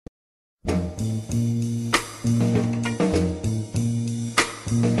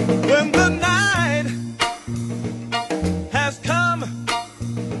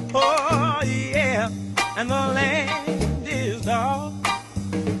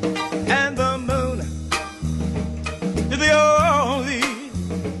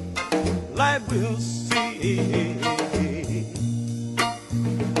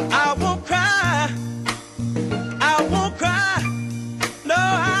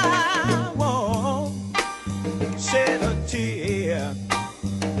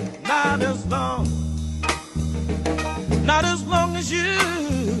not as long as you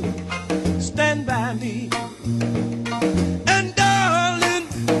stand by me. And darling,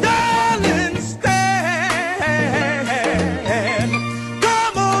 darling, stand.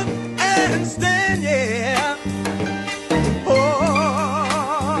 Come on and stand, yeah.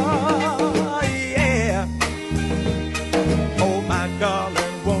 Oh, yeah. Oh, my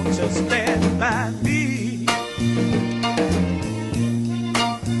darling, won't you stand by me?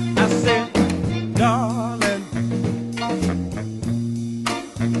 I said, darling,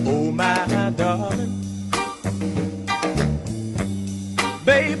 oh, my darling.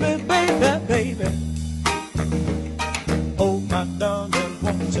 Baby, baby, baby, oh my darling,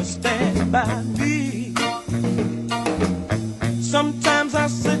 won't you stand by me? Sometimes I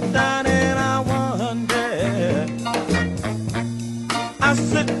sit down and I wonder, I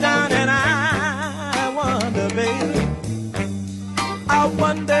sit down and I wonder, baby, I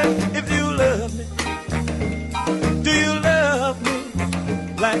wonder if you love me. Do you love me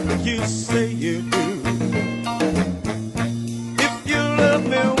like you say you do?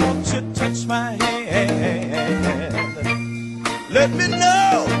 Won't you touch my hand? Let me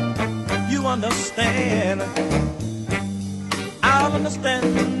know you understand. I'll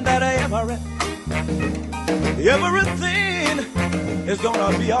understand that everything is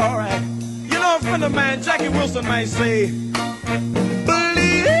gonna be alright. You know, a friend of mine, Jackie Wilson, might say,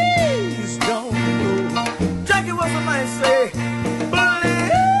 please don't go. Jackie Wilson might say,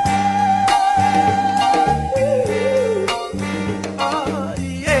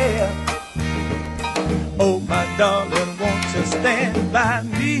 darling, won't you stand by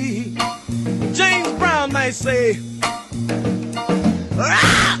me? James Brown might say,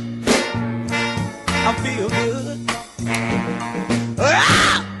 ah, I feel good.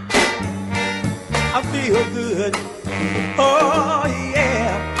 Ah, I feel good. Oh,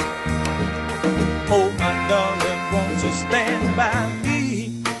 yeah. Oh, my darling, won't you stand by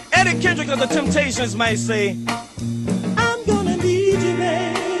me? Eddie Kendrick of the Temptations might say, I'm gonna need you,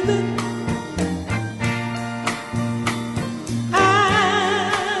 baby.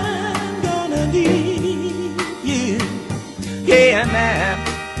 Yeah, now,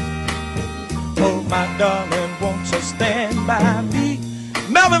 oh my darling, won't you stand by me?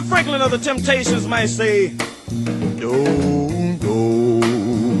 Melvin Franklin of the Temptations might say, don't go,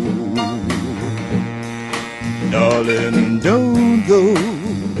 darling, don't go.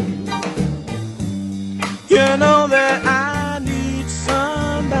 You know that I need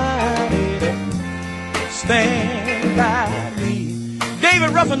somebody to stand by me.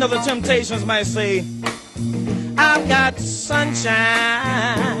 David Ruffin of the Temptations might say, I've got sunshine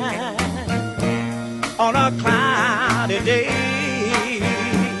on a cloudy day,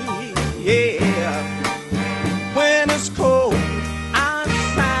 yeah. When it's cold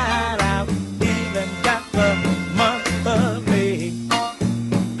outside, I've even got the month of May.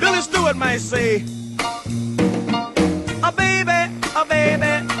 Billy Stewart might say, oh baby, oh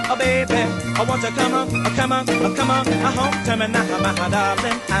baby, oh baby, I want you to come on, come on, come on, home to me now, my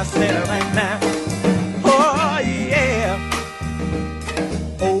darling. I said it right now. Oh, yeah.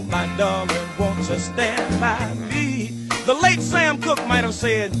 Oh, my darling, won't you stand by me? The late Sam Cooke might have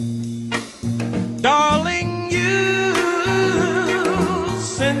said, darling, you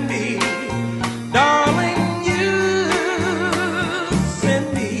send me. Darling, you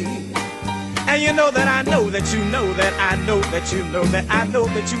send me. And you know that I know that you know that I know that you know that I know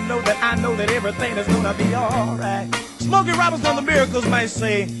that you know that I know that everything is gonna be alright. Smokey Robinson of the Miracles might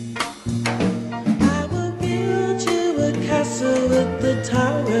say, castle with the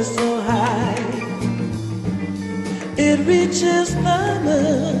tower so high, it reaches the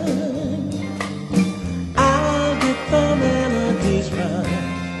moon. I'll get the melodies from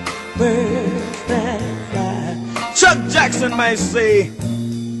birds that fly. Chuck Jackson might say, in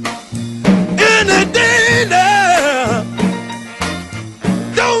the day now,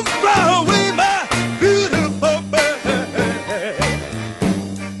 don't fly away my beautiful bird.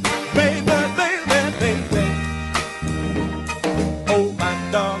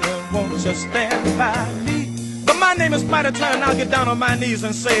 Just stand by me. But my name is Spyder, and I'll get down on my knees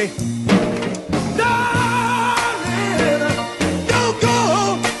and say,